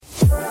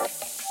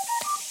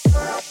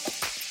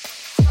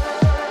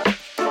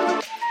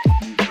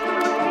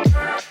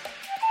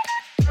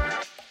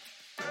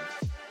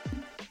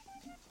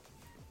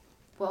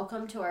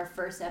to our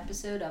first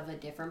episode of a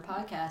different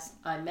podcast.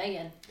 I'm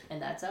Megan, and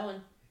that's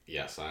Owen.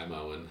 Yes, I'm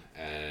Owen,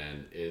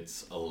 and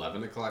it's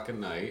 11 o'clock at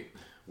night.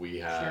 We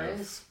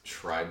have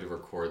tried to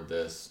record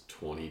this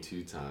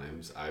 22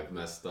 times. I've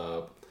messed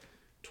up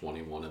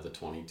 21 of the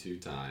 22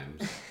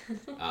 times.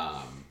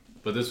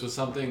 But this was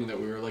something that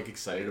we were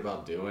excited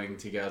about doing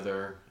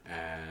together,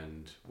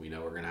 and we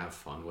know we're going to have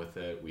fun with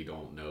it. We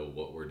don't know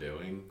what we're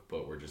doing,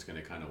 but we're just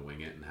going to kind of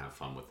wing it and have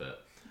fun with it.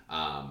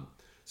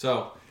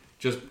 So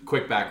just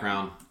quick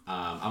background.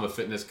 I'm a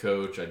fitness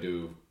coach. I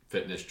do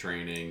fitness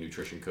training,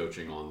 nutrition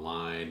coaching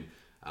online.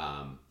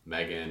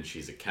 Megan,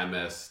 she's a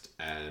chemist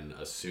and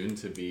a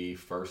soon-to-be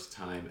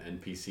first-time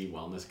NPC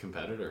wellness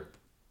competitor.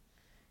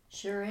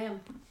 Sure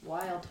am.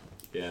 Wild.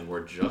 Yeah, and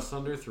we're just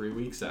under 3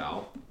 weeks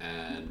out,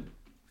 and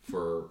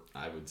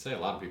I would say a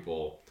lot of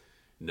people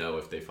know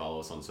if they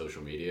follow us on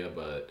social media,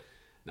 but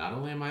not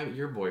only am I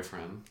your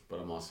boyfriend, but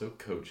I'm also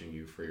coaching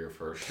you for your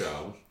first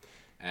show.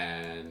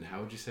 And how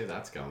would you say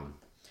that's going?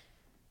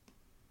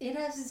 It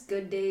has its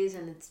good days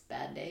and its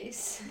bad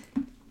days,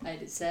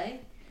 I'd say.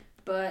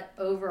 But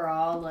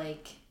overall,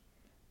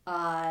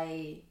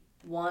 I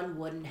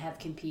wouldn't have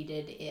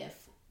competed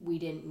if we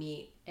didn't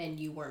meet and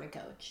you weren't a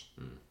coach.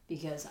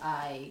 Because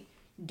I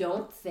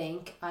don't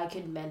think I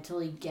could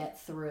mentally get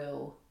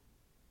through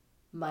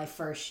my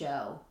first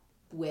show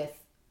with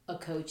a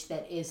coach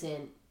that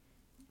isn't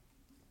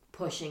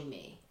pushing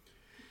me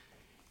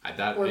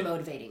or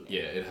motivating me.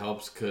 Yeah, it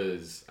helps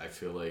because I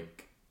feel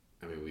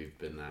we've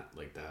been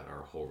like that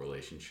our whole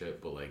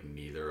relationship, but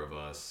neither of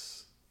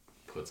us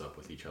puts up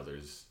with each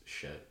other's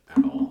shit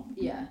at all.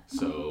 Yeah.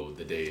 So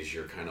the days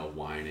you're kind of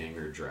whining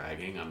or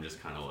dragging, I'm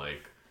just kind of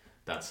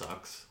that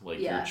sucks.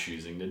 You're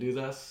choosing to do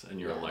this and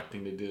you're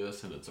electing to do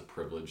this, and it's a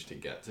privilege to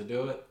get to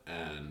do it,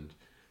 and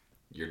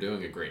you're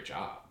doing a great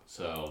job.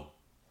 So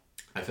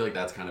I feel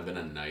that's kind of been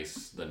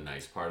the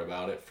nice part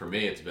about it. For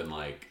me, it's been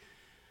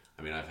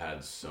I've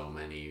had so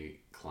many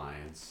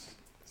clients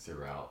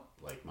throughout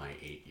my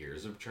 8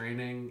 years of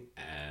training,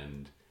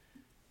 and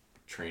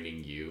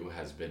training you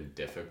has been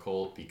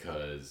difficult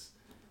because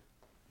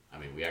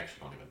we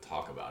actually don't even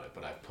talk about it,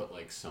 but I've put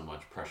so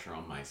much pressure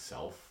on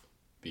myself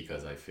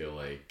because I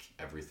feel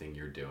everything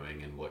you're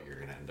doing and what you're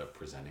going to end up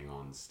presenting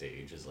on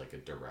stage is a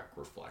direct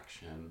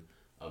reflection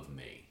of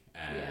me.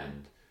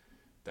 And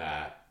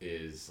that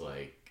is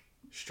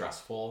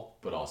stressful,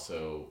 but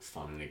also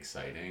fun and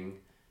exciting.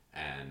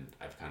 And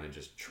I've kind of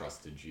just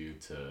trusted you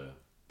to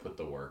put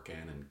the work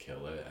in and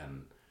kill it,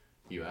 and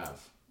you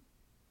have.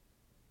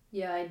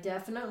 Yeah, I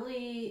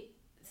definitely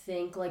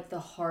think the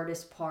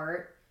hardest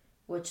part,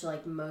 which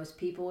most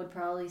people would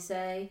probably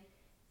say,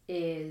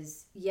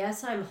 is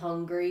yes, I'm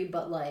hungry,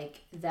 but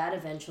that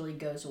eventually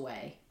goes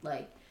away.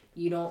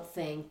 You don't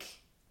think,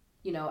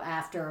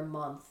 after a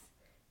month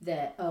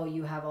that, oh,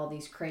 you have all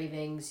these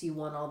cravings, you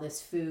want all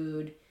this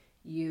food,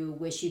 you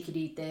wish you could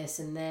eat this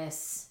and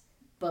this,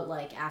 but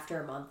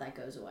after a month that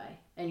goes away,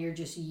 and you're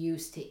just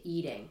used to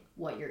eating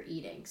what you're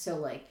eating.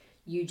 So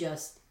you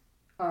just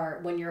are,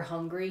 when you're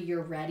hungry,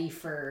 you're ready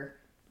for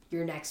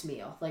your next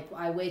meal.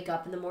 I wake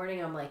up in the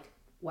morning, I'm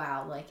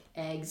wow,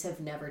 eggs have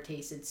never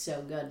tasted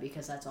so good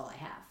because that's all I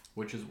have.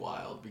 Which is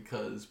wild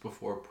because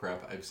before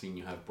prep, I've seen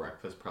you have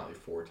breakfast probably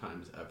 4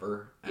 times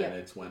ever, and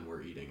it's when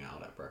we're eating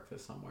out at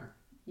breakfast somewhere.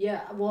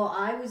 Yeah, well,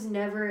 I was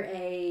never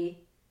a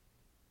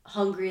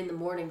hungry in the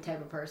morning type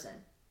of person.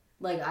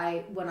 When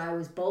I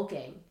was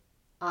bulking,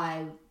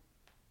 I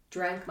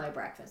drank my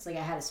breakfast. I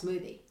had a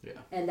smoothie. Yeah.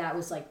 And that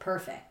was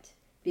perfect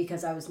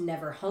because I was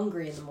never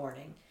hungry in the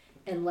morning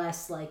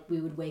unless we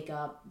would wake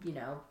up,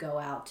 go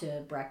out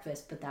to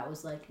breakfast, but that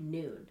was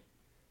noon.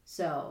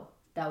 So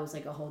that was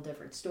a whole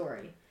different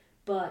story.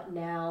 But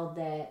now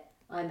that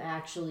I'm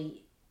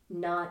actually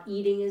not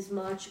eating as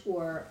much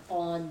or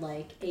on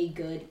a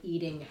good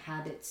eating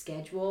habit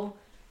schedule,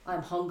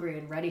 I'm hungry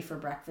and ready for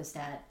breakfast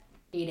at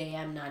 8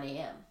 a.m., 9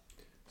 a.m.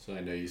 So I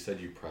know you said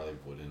you probably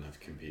wouldn't have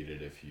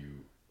competed if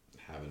you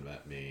haven't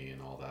met me and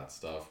all that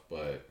stuff,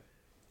 but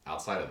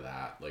outside of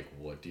that,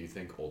 what do you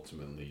think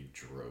ultimately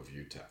drove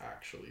you to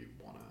actually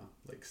want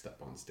to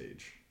step on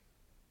stage?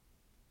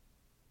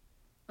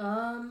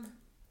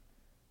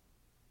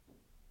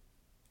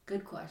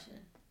 Good question.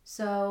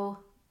 So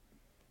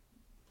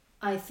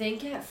I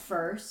think at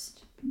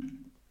first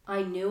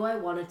I knew I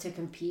wanted to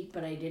compete,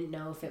 but I didn't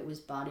know if it was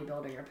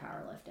bodybuilding or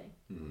powerlifting.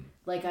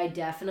 Mm-hmm. I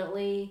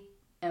definitely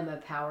am a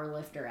power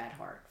lifter at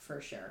heart, for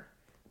sure.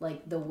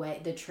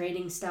 The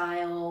training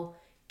style,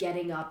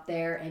 getting up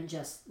there and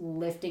just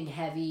lifting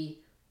heavy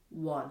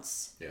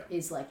once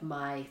is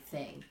my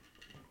thing.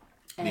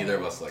 And neither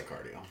of us like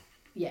cardio.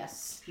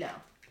 Yes. No.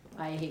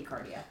 I hate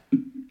cardio.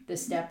 The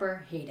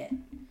stepper, hate it.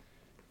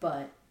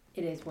 But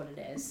it is what it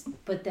is.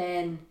 But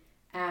then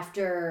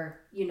after,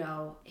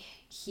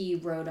 he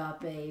wrote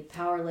up a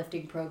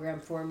powerlifting program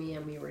for me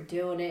and we were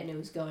doing it and it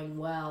was going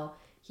well,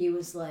 he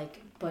was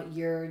but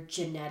your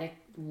genetic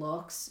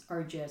looks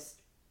are just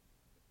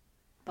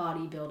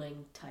bodybuilding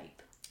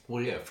type.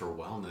 Well, yeah, for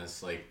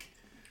wellness, I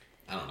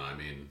don't know,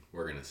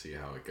 we're going to see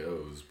how it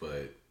goes,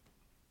 but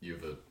you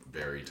have a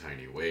very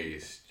tiny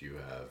waist, you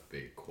have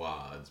big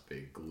quads,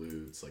 big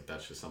glutes, like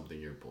that's just something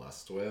you're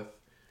blessed with.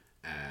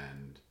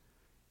 And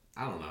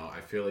I don't know,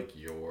 I feel like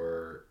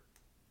you're,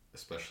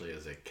 especially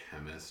as a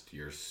chemist,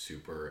 you're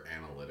super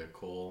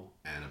analytical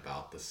and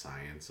about the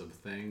science of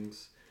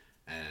things.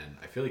 And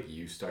I feel like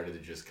you started to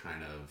just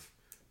kind of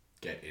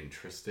get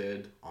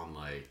interested on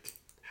like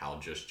how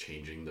just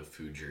changing the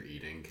food you're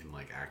eating can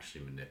like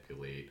actually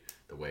manipulate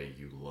the way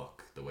you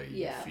look, the way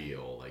you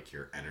feel, like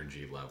your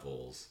energy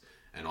levels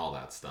and all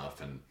that stuff.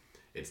 And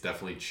it's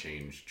definitely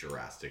changed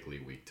drastically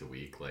week to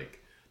week.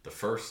 Like the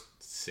first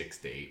 6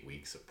 to 8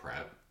 weeks of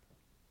prep,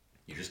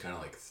 you just kind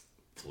of like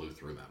flew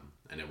through them,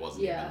 and it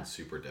wasn't even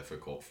super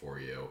difficult for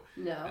you.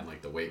 No. And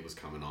like the weight was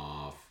coming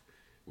off,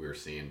 we were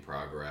seeing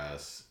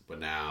progress, but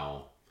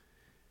now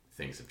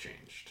things have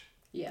changed.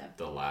 Yeah.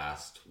 The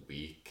last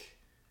week,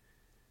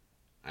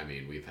 I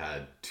mean, we've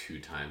had 2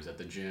 times at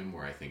the gym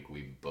where I think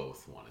we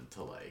both wanted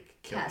to like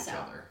kill Pass each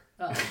out. other.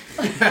 Oh.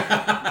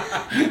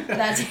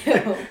 That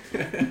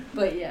too.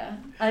 But yeah.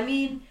 I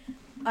mean,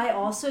 I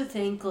also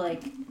think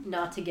like,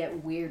 not to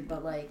get weird,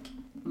 but like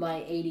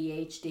my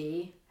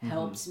ADHD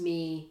helps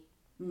me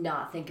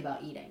not think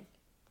about eating.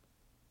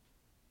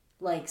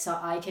 Like, so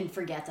I can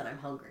forget that I'm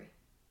hungry.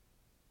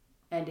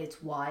 And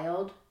it's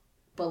wild,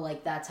 but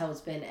like that's how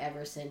it's been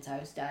ever since I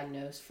was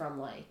diagnosed from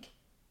like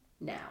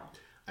now.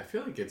 I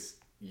feel like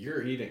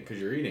you're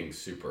eating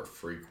super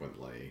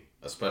frequently,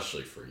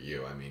 especially for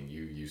you. I mean,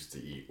 you used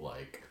to eat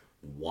like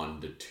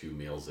 1 to 2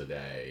 meals a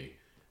day,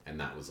 and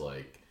that was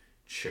like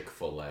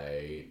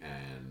Chick-fil-A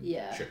and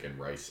chicken,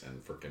 rice,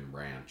 and freaking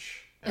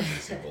ranch every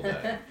single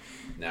day.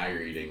 Now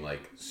you're eating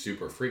like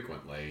super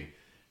frequently,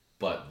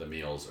 but the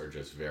meals are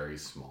just very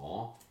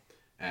small.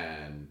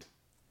 And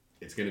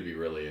it's going to be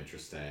really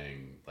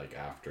interesting like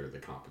after the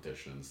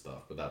competition and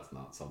stuff, but that's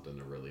not something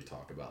to really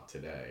talk about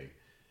today.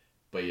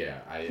 But yeah,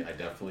 I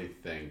definitely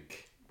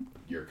think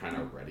you're kind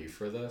of ready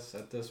for this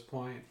at this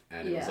point.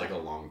 And it was like a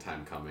long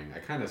time coming. I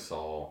kind of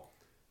saw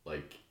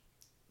like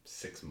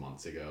 6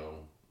 months ago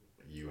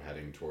you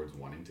heading towards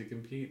wanting to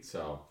compete.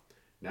 So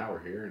now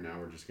we're here, and now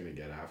we're just going to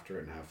get after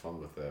it and have fun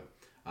with it.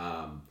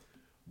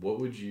 What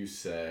would you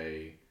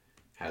say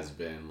has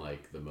been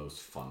like the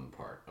most fun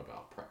part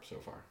about prep so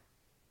far?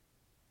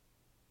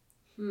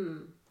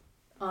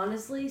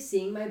 Honestly,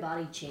 seeing my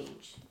body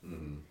change.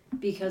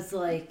 Because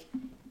like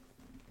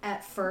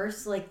at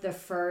first, like the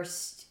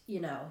first,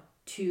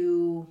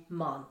 2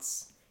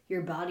 months,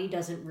 your body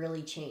doesn't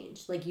really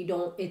change. Like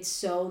it's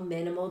so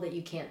minimal that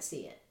you can't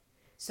see it.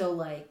 So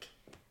like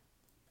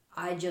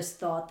I just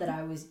thought that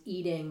I was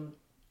eating,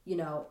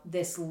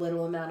 this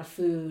little amount of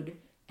food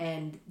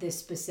and this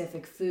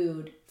specific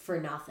food for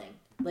nothing.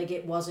 Like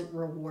it wasn't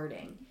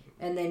rewarding.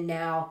 And then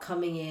now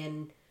coming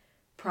in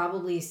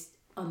probably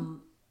a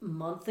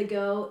month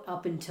ago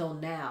up until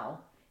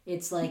now,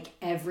 it's like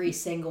every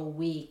single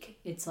week,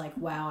 it's like,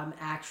 wow, I'm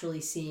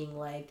actually seeing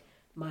like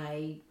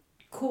my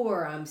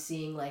core. I'm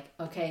seeing like,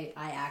 okay,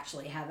 I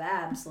actually have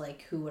abs.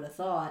 Like who would have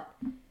thought?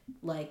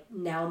 Like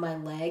now my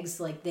legs,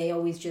 like they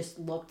always just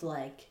looked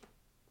like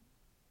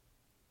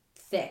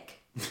thick.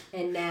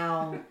 And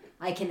now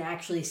I can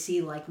actually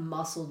see like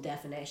muscle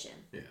definition.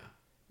 Yeah.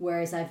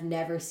 Whereas I've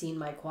never seen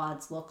my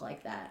quads look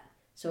like that.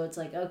 So it's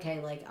like, okay,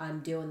 like I'm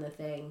doing the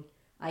thing.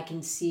 I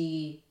can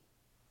see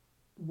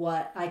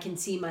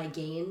my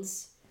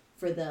gains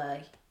for the,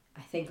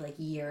 I think like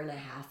year and a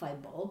half I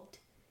bulked.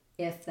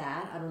 If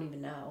that, I don't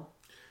even know.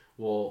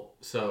 Well,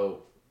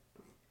 so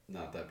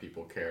not that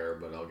people care,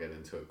 but I'll get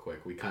into it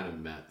quick. We kind of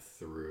met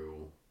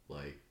through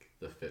like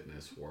the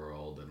fitness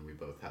world, and we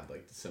both had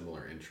like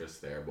similar interests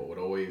there. But what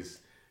always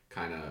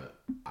kind of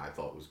I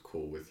thought was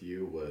cool with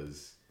you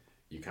was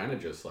you kind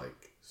of just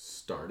like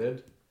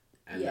started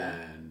and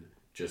then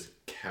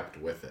just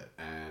kept with it.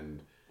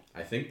 And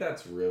I think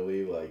that's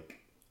really like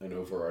an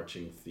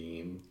overarching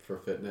theme for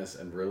fitness,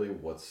 and really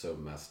what's so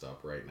messed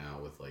up right now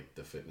with like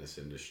the fitness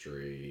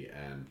industry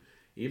and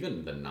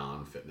even the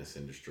non-fitness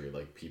industry,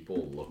 like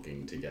people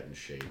looking to get in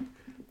shape.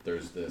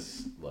 There's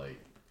this like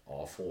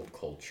awful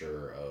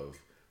culture of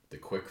the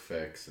quick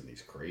fix and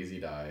these crazy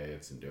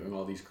diets and doing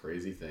all these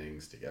crazy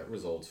things to get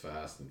results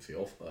fast and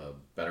feel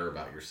better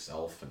about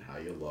yourself and how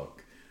you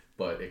look.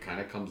 But it kind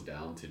of comes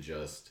down to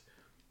just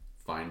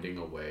finding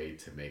a way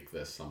to make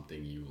this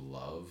something you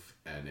love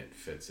and it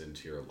fits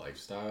into your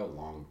lifestyle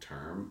long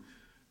term.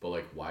 But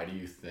like, why do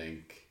you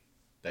think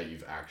that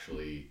you've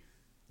actually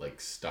like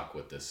stuck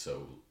with this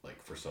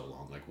for so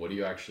long? Like, what do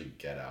you actually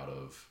get out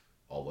of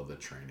all of the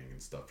training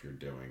and stuff you're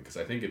doing? Because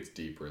I think it's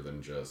deeper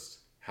than just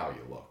how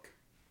you look.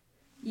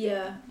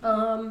 Yeah.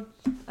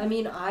 I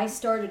mean, I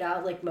started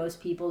out like most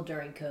people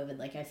during COVID.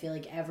 Like, I feel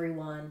like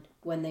everyone,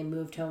 when they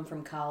moved home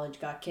from college,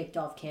 got kicked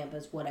off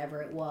campus,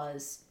 whatever it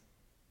was.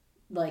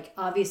 Like,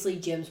 obviously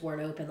gyms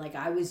weren't open. Like,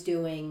 I was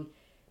doing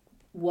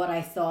what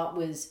I thought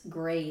was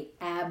great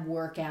ab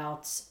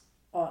workouts,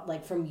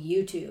 like from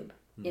YouTube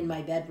in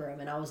my bedroom.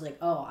 And I was like,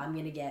 oh, I'm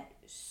going to get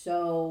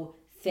so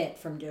fit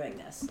from doing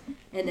this.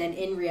 And then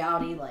in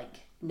reality, like,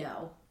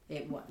 no,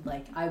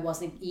 like I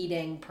wasn't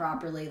eating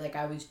properly, like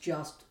I was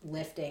just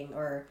lifting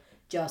or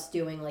just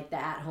doing like the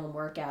at-home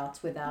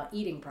workouts without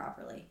eating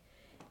properly.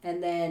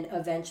 And then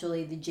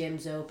eventually the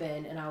gym's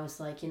open and I was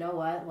like, you know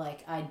what,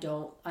 like I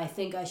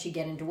think I should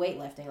get into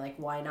weightlifting. Like,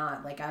 why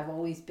not? Like, I've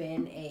always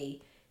been a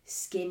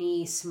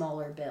skinny,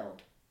 smaller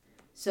build.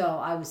 So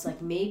I was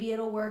like, maybe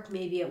it'll work,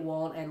 maybe it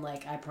won't. And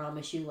like, I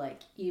promise you,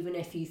 like, even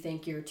if you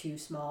think you're too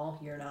small,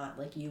 you're not.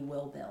 Like, you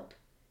will build.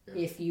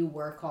 Yeah. If you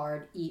work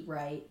hard, eat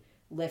right,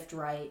 lift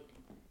right,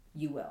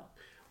 you will.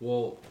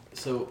 Well,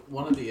 so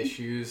one of the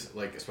issues,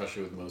 like,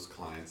 especially with most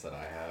clients that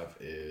I have,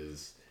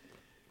 is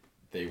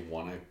they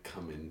want to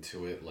come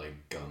into it like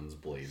guns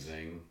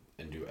blazing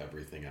and do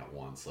everything at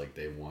once. Like,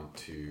 they want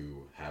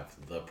to have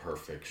the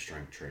perfect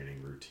strength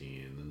training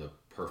routine and the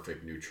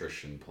perfect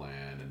nutrition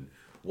plan and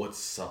what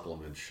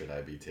supplements should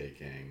I be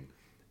taking.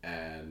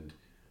 And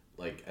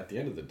like, at the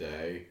end of the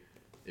day,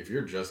 if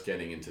you're just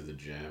getting into the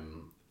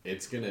gym,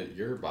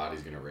 your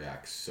body's gonna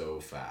react so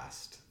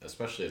fast,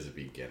 especially as a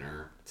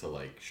beginner, to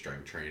like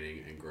strength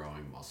training and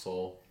growing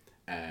muscle.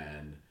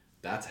 And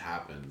that's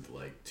happened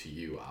like to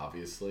you,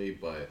 obviously,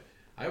 but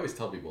I always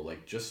tell people,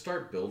 like, just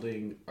start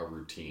building a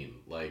routine.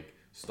 Like,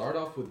 start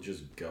off with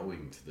just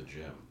going to the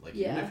gym. Like,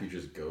 even if you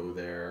just go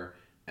there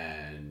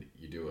and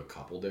you do a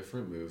couple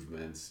different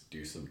movements,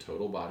 do some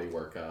total body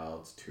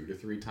workouts 2 to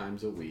 3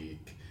 times a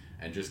week,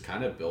 and just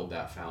kind of build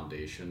that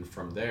foundation.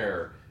 From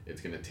there,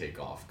 it's going to take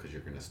off because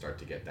you're going to start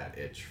to get that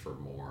itch for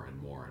more and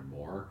more and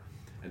more.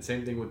 And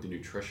same thing with the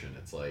nutrition.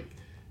 It's like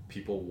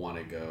people want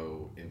to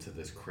go into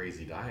this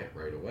crazy diet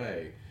right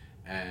away,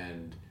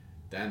 and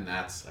then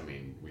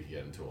we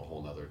get into a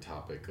whole nother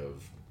topic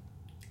of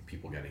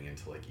people getting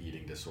into like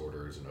eating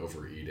disorders and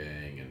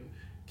overeating and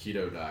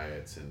keto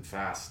diets and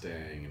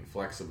fasting and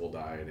flexible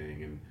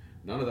dieting, and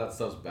none of that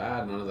stuff's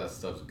bad, none of that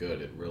stuff's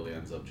good. It really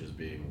ends up just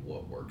being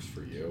what works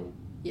for you.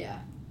 Yeah.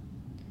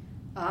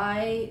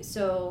 I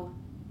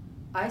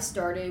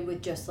started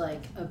with just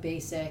like a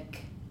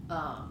basic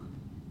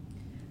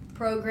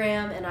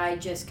program, and I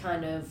just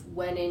kind of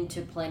went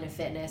into Planet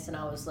Fitness and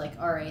I was like,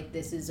 all right,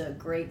 this is a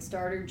great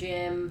starter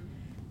gym.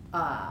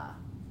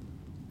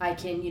 I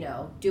can,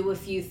 do a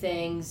few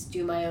things,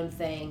 do my own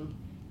thing,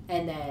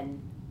 and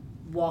then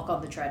walk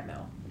on the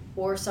treadmill.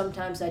 Or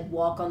sometimes I'd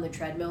walk on the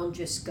treadmill and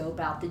just scope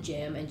out the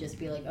gym and just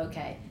be like,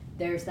 okay,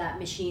 there's that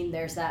machine,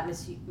 there's that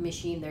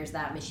machine, there's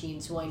that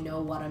machine, so I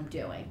know what I'm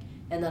doing.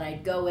 And then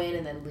I'd go in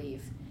and then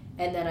leave.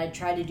 And then I'd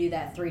try to do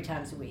that 3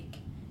 times a week.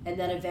 And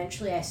then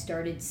eventually I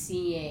started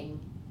seeing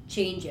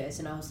changes,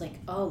 and I was like,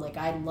 oh, like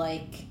I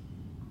like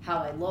how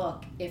I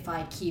look. If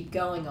I keep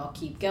going, I'll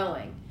keep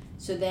going.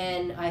 So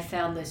then I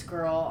found this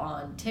girl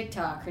on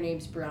TikTok. Her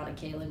name's Brianna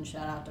Kalin.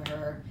 Shout out to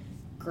her.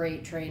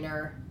 Great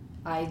trainer.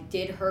 I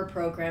did her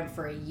program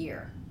for a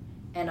year,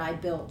 and I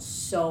built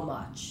so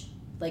much.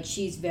 Like,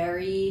 she's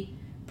very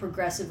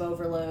progressive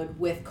overload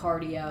with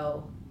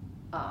cardio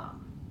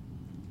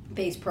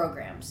based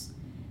programs.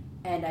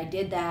 And I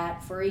did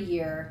that for a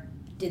year.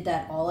 Did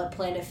that all at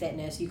Planet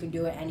Fitness. You can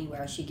do it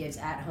anywhere. She gives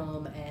at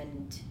home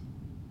and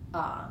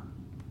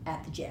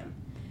at the gym.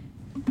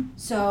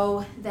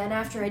 So then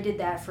after I did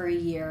that for a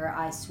year,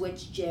 I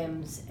switched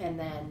gyms and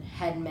then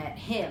had met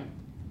him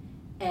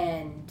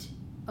and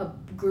a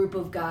group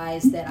of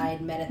guys that I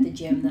had met at the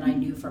gym that I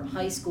knew from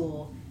high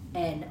school,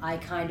 and I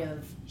kind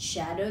of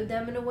shadowed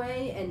them in a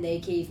way, and they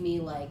gave me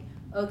like,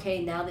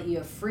 okay, now that you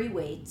have free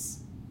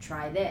weights,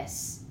 try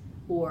this.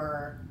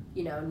 Or,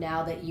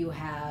 now that you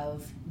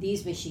have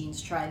these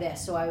machines, try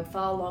this. So I would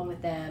follow along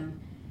with them,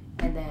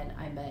 and then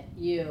I met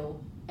you,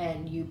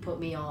 and you put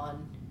me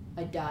on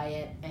a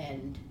diet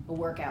and a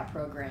workout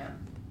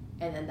program,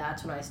 and then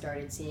that's when I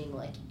started seeing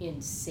like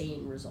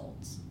insane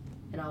results,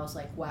 and I was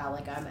like, wow,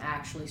 like I'm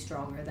actually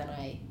stronger than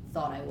I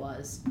thought I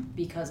was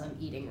because I'm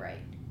eating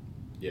right.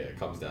 Yeah, it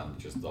comes down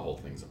to just the whole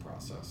thing's a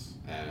process,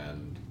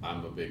 and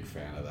I'm a big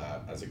fan of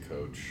that as a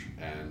coach,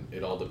 and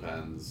it all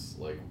depends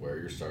like where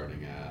you're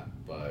starting at,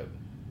 but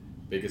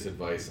biggest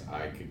advice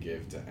I could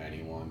give to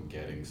anyone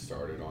getting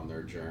started on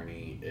their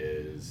journey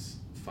is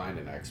find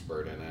an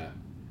expert in it.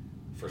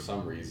 For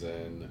some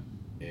reason,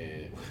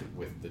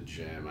 with the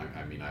gym,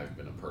 I've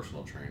been a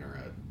personal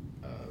trainer at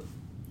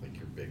like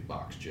your big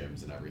box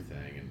gyms and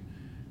everything, and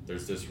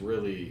there's this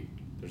really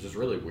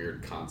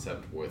weird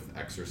concept with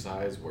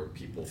exercise where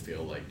people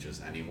feel like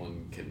just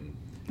anyone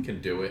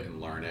can do it and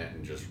learn it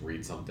and just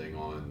read something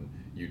on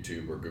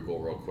YouTube or Google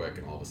real quick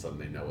and all of a sudden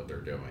they know what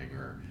they're doing.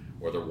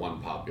 Or the one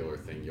popular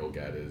thing you'll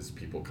get is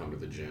people come to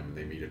the gym and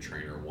they meet a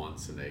trainer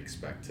once and they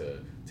expect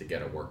to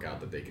get a workout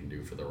that they can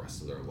do for the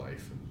rest of their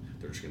life, and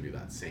they're just going to do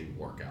that same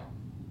workout.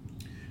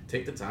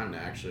 Take the time to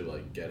actually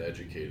like get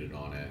educated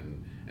on it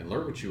and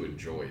learn what you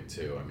enjoy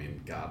too. I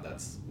mean, God,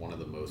 that's one of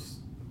the most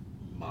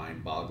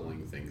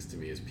mind-boggling things to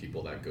me is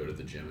people that go to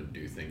the gym and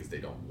do things they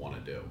don't want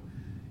to do.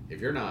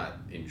 If you're not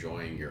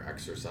enjoying your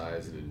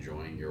exercise and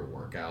enjoying your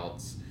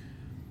workouts,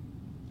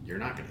 you're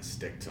not going to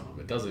stick to them.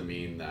 It doesn't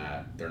mean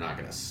that they're not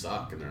going to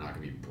suck and they're not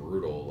going to be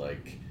brutal.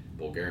 Like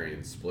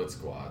Bulgarian split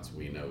squats,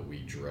 we know we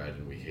dread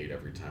and we hate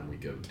every time we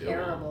go do them.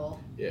 Terrible.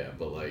 Yeah,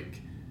 but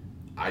like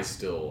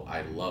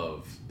I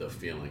love the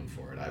feeling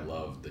for it. I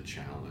love the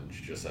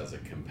challenge. Just as a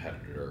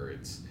competitor,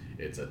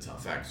 it's a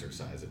tough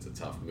exercise. It's a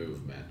tough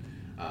movement.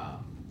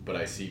 But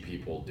I see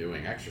people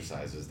doing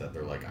exercises that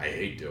they're like, I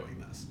hate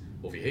doing this.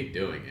 Well, if you hate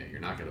doing it,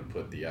 you're not going to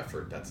put the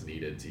effort that's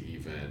needed to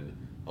even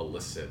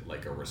elicit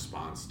like a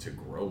response to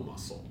grow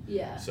muscle.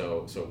 Yeah.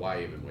 So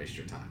why even waste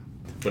your time?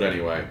 But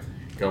anyway,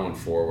 going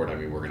forward, I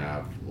mean, we're going to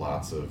have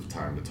lots of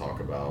time to talk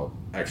about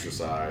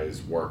exercise,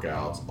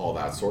 workouts, all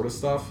that sort of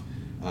stuff.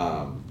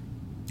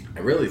 I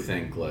really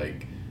think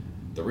like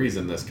the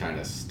reason this kind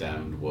of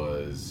stemmed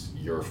was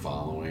your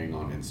following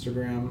on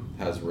Instagram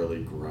has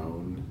really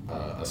grown,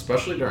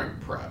 especially during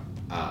prep.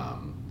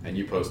 And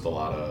you post a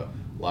lot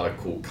of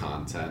cool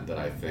content that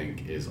I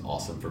think is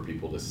awesome for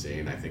people to see.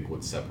 And I think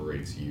what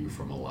separates you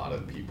from a lot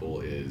of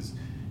people is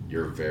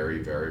you're very,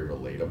 very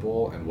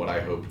relatable. And what I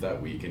hope that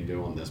we can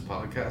do on this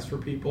podcast for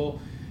people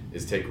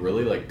is take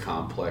really like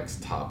complex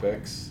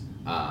topics.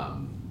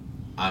 I'm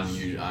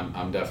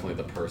definitely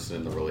the person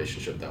in the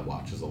relationship that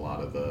watches a lot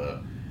of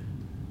the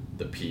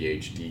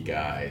PhD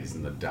guys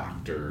and the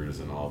doctors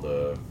and all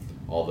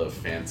the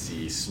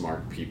fancy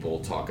smart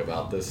people talk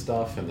about this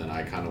stuff, and then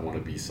I kind of want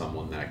to be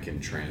someone that can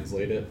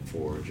translate it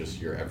for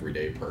just your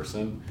everyday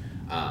person,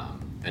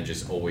 and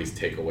just always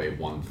take away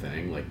one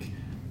thing. Like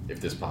if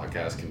this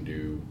podcast can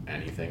do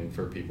anything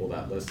for people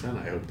that listen,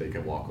 I hope they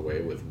can walk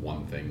away with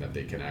one thing that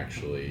they can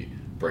actually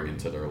bring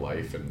into their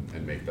life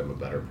and make them a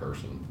better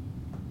person.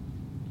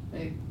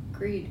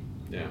 Agreed.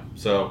 Yeah.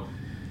 So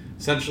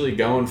essentially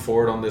going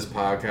forward on this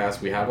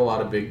podcast, we have a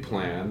lot of big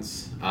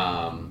plans.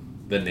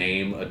 The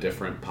name, A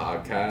Different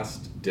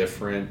Podcast.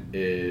 Different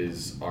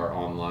is our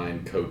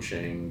online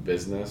coaching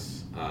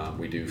business.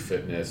 We do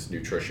fitness,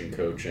 nutrition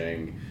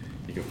coaching.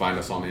 You can find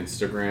us on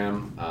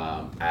Instagram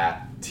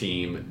at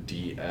Team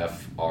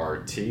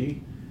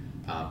DFRT.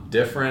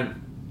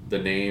 Different, the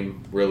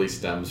name really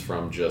stems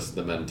from just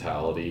the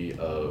mentality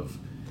of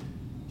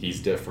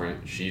he's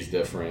different, she's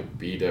different,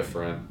 be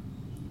different.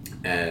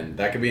 And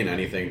that could be in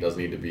anything. It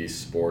doesn't need to be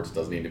sports,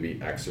 doesn't need to be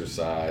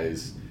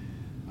exercise.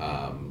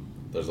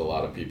 There's a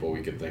lot of people we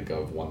could think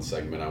of. One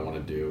segment I want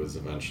to do is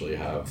eventually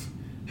have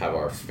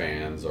our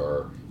fans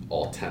or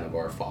all 10 of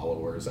our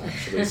followers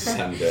actually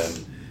send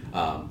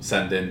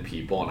in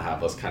people and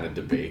have us kind of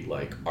debate,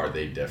 like, are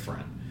they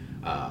different?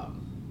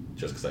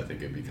 Just because I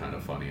think it'd be kind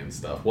of funny and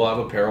stuff. We'll have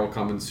apparel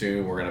coming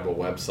soon. We're going to have a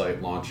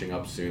website launching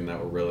up soon that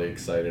we're really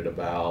excited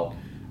about.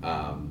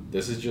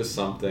 This is just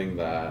something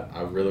that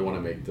I really want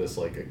to make this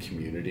like a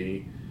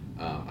community.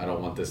 I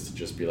don't want this to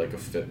just be like a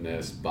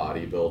fitness,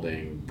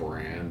 bodybuilding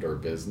brand or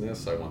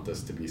business. I want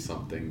this to be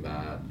something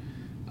that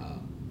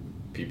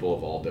people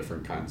of all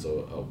different kinds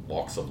of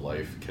walks of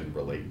life can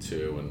relate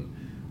to and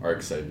are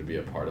excited to be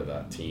a part of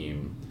that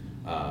team.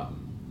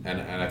 And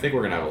I think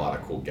we're going to have a lot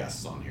of cool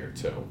guests on here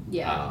too.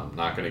 Yeah.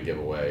 Not going to give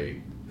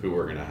away who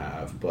we're going to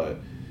have, but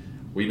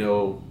we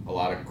know a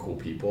lot of cool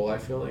people, I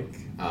feel like,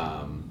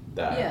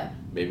 that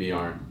maybe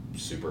aren't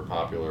super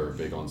popular or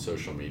big on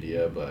social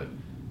media, but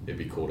it'd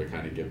be cool to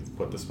kind of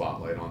put the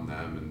spotlight on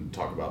them and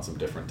talk about some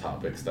different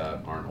topics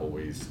that aren't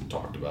always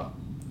talked about.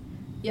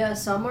 Yeah,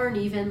 some aren't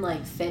even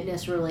like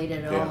fitness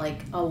related at all. Like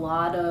a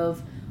lot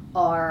of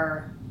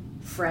our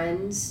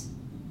friends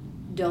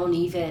don't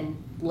even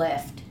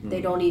lift. Mm-hmm.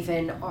 They don't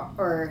even,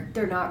 or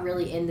they're not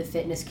really in the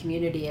fitness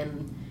community,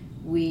 and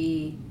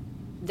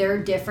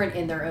they're different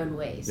in their own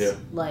ways. Yeah.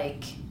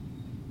 Like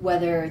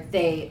whether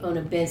they own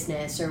a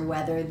business or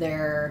whether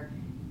they're,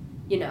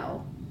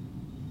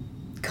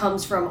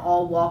 comes from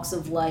all walks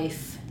of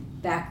life,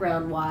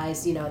 background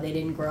wise, they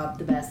didn't grow up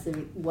the best,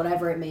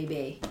 whatever it may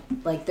be.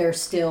 Like they're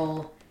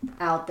still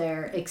out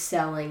there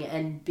excelling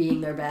and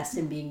being their best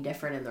and being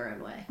different in their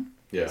own way.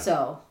 Yeah.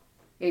 So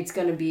it's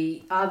going to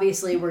be,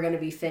 obviously we're going to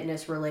be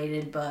fitness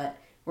related, but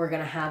we're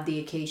going to have the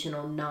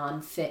occasional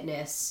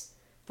non-fitness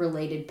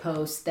related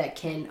posts that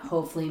can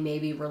hopefully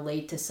maybe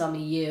relate to some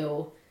of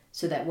you,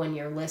 so that when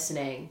you're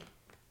listening,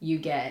 you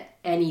get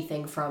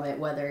anything from it,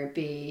 whether it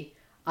be,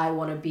 I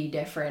want to be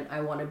different, I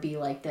want to be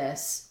like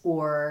this,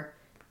 or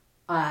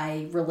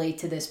I relate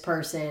to this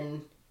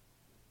person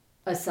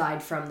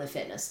aside from the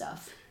fitness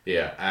stuff.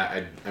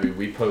 Yeah, I mean,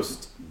 we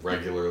post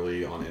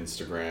regularly on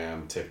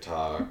Instagram,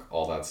 TikTok,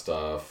 all that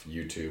stuff.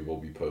 YouTube, we'll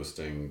be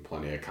posting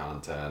plenty of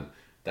content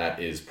that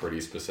is pretty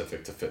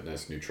specific to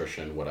fitness,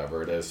 nutrition,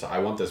 whatever it is. So I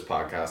want this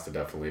podcast to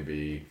definitely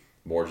be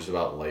more just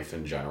about life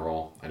in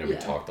general. I know we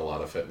talked a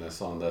lot of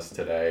fitness on this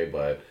today,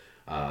 but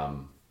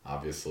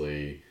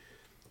obviously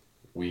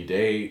we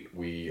date.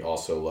 We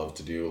also love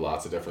to do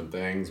lots of different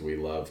things. We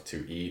love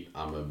to eat.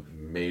 I'm a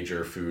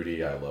major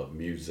foodie. I love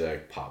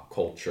music, pop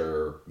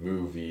culture,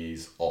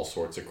 movies, all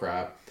sorts of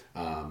crap.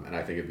 And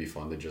I think it'd be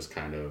fun to just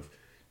kind of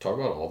talk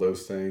about all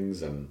those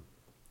things. And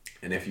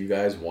if you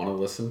guys want to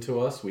listen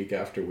to us week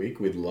after week,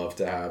 we'd love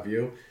to have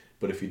you.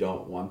 But if you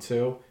don't want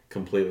to,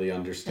 completely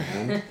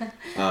understand.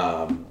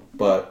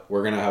 But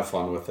we're going to have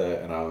fun with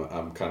it, and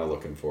I'm kind of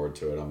looking forward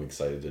to it. I'm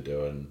excited to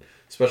do it, and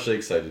especially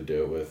excited to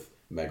do it with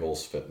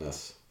Meggles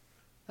Fitness.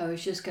 I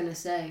was just going to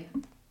say,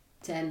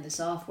 to end this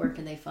off, where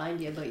can they find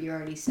you? But you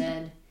already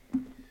said.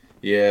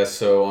 Yeah,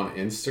 so on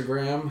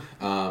Instagram,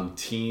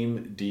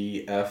 Team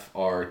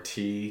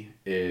DFRT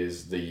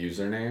is the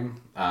username.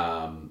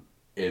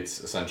 It's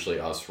essentially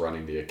us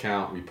running the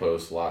account. We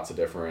post lots of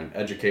different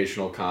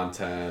educational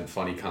content,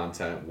 funny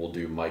content. We'll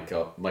do mic'd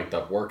up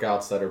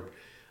workouts that are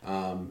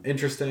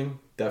interesting,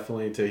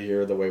 definitely, to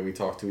hear the way we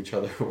talk to each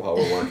other while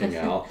we're working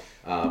out.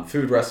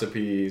 Food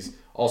recipes,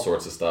 all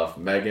sorts of stuff.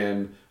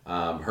 Megan,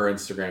 her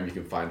Instagram, you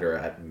can find her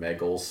at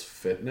Megals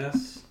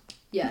Fitness.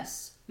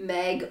 Yes,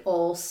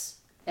 Megols.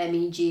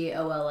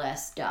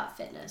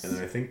 MEGOLS.fitness.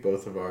 And I think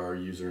both of our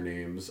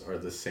usernames are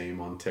the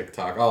same on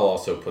TikTok. I'll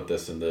also put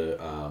this in the...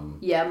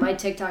 yeah, my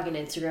TikTok and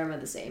Instagram are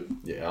the same.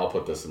 Yeah, I'll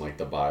put this in like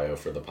the bio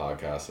for the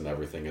podcast and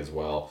everything as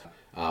well.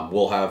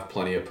 We'll have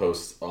plenty of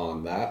posts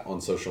on that on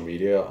social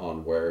media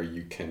on where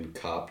you can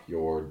cop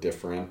your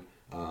different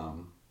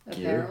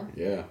gear.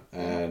 Yeah,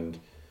 and...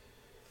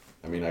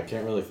 I mean, I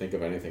can't really think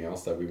of anything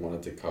else that we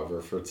wanted to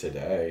cover for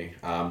today.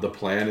 The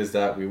plan is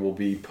that we will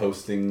be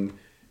posting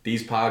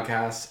these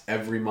podcasts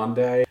every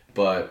Monday,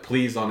 but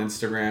please on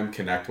Instagram,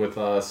 connect with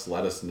us.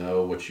 Let us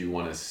know what you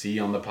want to see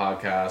on the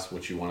podcast,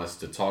 what you want us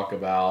to talk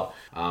about,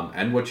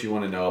 and what you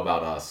want to know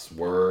about us.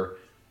 We're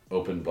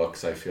open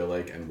books, I feel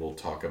like, and we'll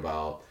talk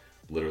about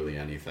literally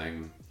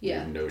anything.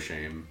 Yeah. No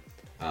shame.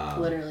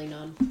 Literally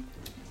none.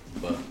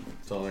 But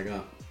that's all I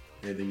got.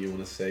 Anything you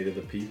want to say to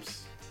the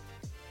peeps?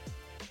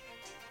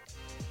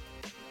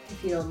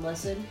 If you don't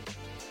listen,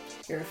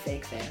 you're a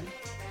fake fan.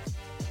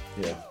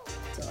 Yeah.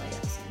 That's all I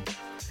gotta say.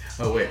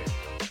 Oh, wait.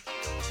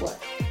 What?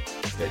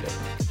 Stay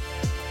different.